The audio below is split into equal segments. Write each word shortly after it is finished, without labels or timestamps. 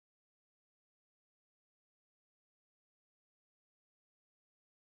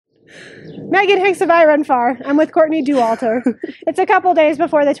Megan Hicks of I Run Far. I'm with Courtney Dauwalter. It's a couple days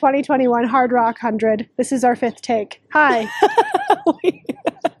before the 2021 Hardrock 100. This is our fifth take. Hi.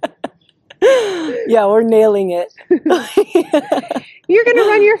 Yeah, we're nailing it. You're going to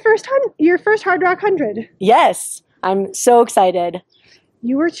run your first Hardrock 100. Yes, I'm so excited.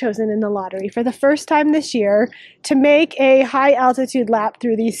 You were chosen in the lottery for the first time this year to make a high-altitude lap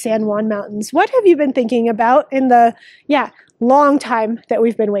through these San Juan Mountains. What have you been thinking about in the, long time that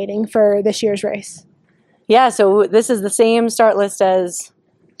we've been waiting for this year's race? Yeah, so this is the same start list as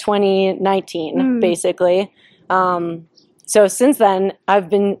 2019, basically. So since then, I've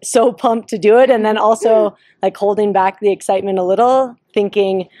been so pumped to do it, and then also like holding back the excitement a little,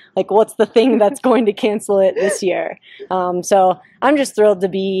 thinking like, what's the thing that's going to cancel it this year? So I'm just thrilled to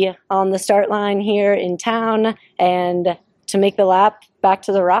be on the start line here in town and to make the lap back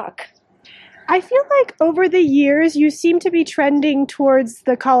to the Rock. I feel like over the years, you seem to be trending towards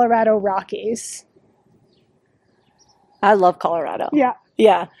the Colorado Rockies. I love Colorado. Yeah.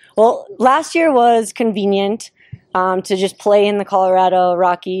 Yeah. Well, last year was convenient to just play in the Colorado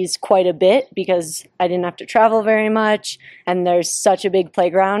Rockies quite a bit because I didn't have to travel very much, and there's such a big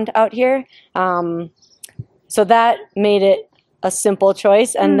playground out here. So that made it a simple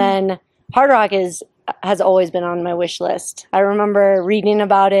choice. And then Hardrock has always been on my wish list. I remember reading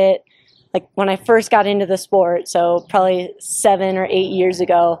about it like when I first got into the sport, so probably 7 or 8 years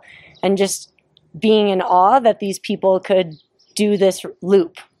ago, and just being in awe that these people could do this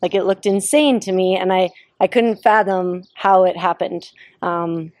loop. Like it looked insane to me, and I couldn't fathom how it happened.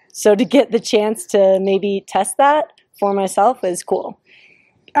 So to get the chance to maybe test that for myself is cool.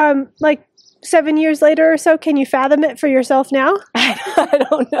 Like 7 years later or so, can you fathom it for yourself now? I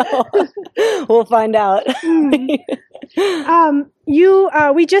don't know. We'll find out.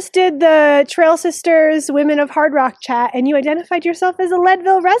 We just did the Trail Sisters Women of Hardrock chat, and you identified yourself as a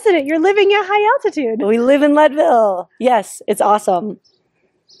Leadville resident. You're living at high altitude. We live in Leadville. Yes, it's awesome.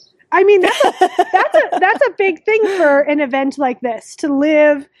 I mean, that's a big thing for an event like this, to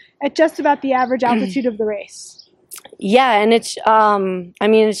live at just about the average altitude of the race. Yeah, and it's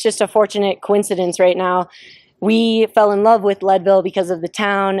just a fortunate coincidence right now. We fell in love with Leadville because of the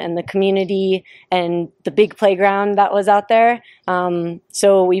town and the community and the big playground that was out there.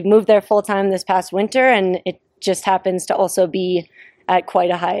 So we moved there full time this past winter, and it just happens to also be at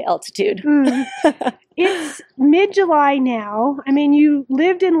quite a high altitude. It's mid-July now. I mean, you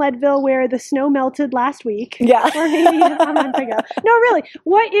lived in Leadville where the snow melted last week. Yeah. Or maybe a month ago. No, really.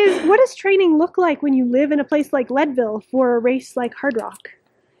 What does training look like when you live in a place like Leadville for a race like Hardrock?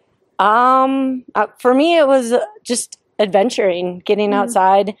 For me, it was just adventuring, getting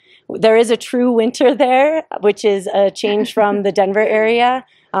outside. There is a true winter there, which is a change from the Denver area.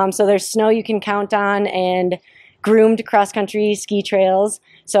 So there's snow you can count on and groomed cross-country ski trails.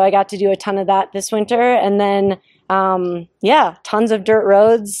 So I got to do a ton of that this winter. And then, tons of dirt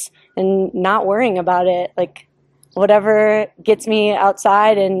roads and not worrying about it. Like whatever gets me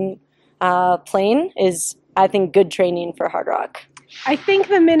outside and playing is, I think, good training for Hardrock. I think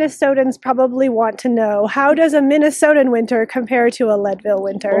the Minnesotans probably want to know, how does a Minnesotan winter compare to a Leadville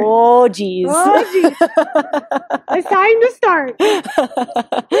winter? Oh, geez. It's time to start.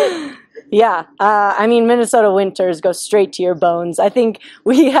 Yeah. Minnesota winters go straight to your bones. I think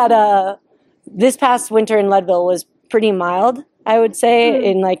we had this past winter in Leadville was pretty mild, I would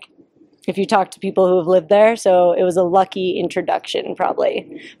say, if you talk to people who have lived there. So it was a lucky introduction,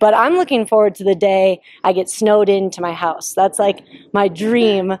 probably. But I'm looking forward to the day I get snowed into my house. That's like my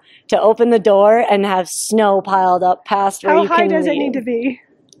dream, to open the door and have snow piled up past where you can How high does leave. it need to be?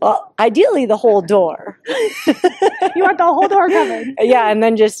 Well, ideally the whole door. You want the whole door covered? Yeah, and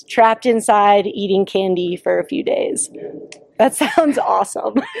then just trapped inside eating candy for a few days. That sounds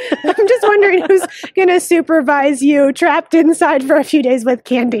awesome. I'm just wondering who's going to supervise you trapped inside for a few days with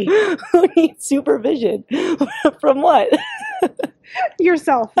candy. Who needs supervision? From what?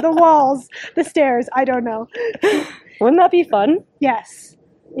 Yourself. The walls, the stairs. I don't know. Wouldn't that be fun? Yes.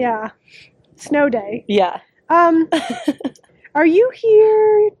 Yeah. Snow day. Yeah. Are you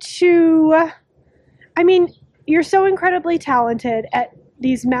here to... you're so incredibly talented at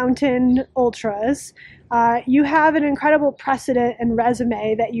these mountain ultras. You have an incredible precedent and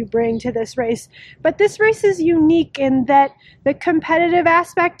resume that you bring to this race. But this race is unique in that the competitive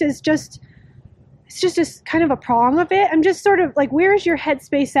aspect is it's just kind of a prong of it. I'm just sort of like, where's your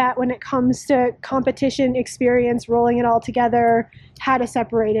headspace at when it comes to competition experience, rolling it all together, how to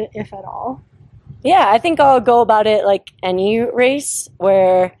separate it, if at all? Yeah, I think I'll go about it like any race,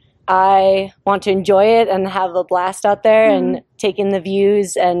 where I want to enjoy it and have a blast out there and take in the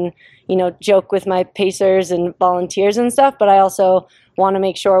views and, joke with my pacers and volunteers and stuff. But I also want to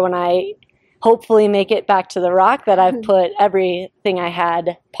make sure when I hopefully make it back to the rock that I've put everything I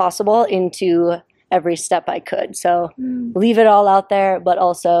had possible into every step I could. So leave it all out there, but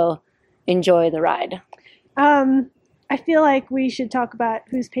also enjoy the ride. I feel like we should talk about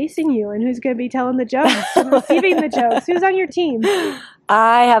who's pacing you and who's going to be telling the jokes and receiving the jokes. Who's on your team?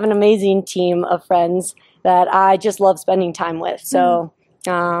 I have an amazing team of friends that I just love spending time with. So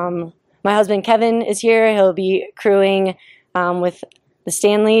my husband Kevin is here. He'll be crewing with the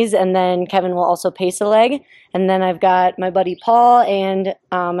Stanleys, and then Kevin will also pace a leg. And then I've got my buddy Paul and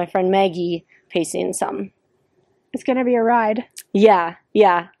my friend Maggie pacing some. It's going to be a ride. Yeah.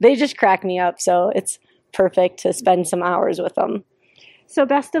 They just crack me up, so it's perfect to spend some hours with them. So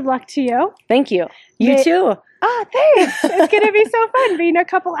best of luck to you. Thank you. You too. Ah, thanks. It's going to be so fun being a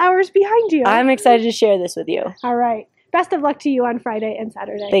couple hours behind you. I'm excited to share this with you. All right. Best of luck to you on Friday and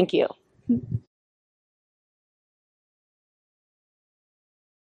Saturday. Thank you.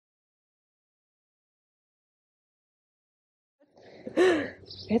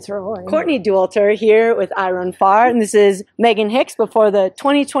 It's rolling. Courtney Dauwalter here with I Run Far, and this is Megan Hicks before the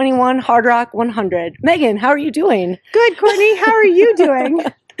 2021 Hardrock 100. Megan, how are you doing? Good, Courtney. How are you doing?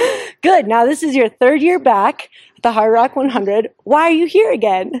 Good. Now, this is your third year back at the Hardrock 100. Why are you here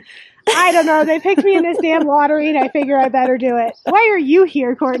again? I don't know. They picked me in this damn lottery, and I figure I better do it. Why are you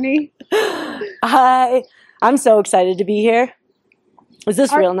here, Courtney? I'm so excited to be here. Is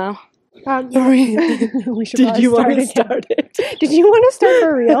this real now? Yeah. We should Did you want to start it? Did you want to start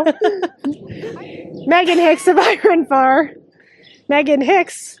for real? Megan Hicks of I Run Far. Megan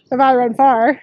Hicks of I Run Far.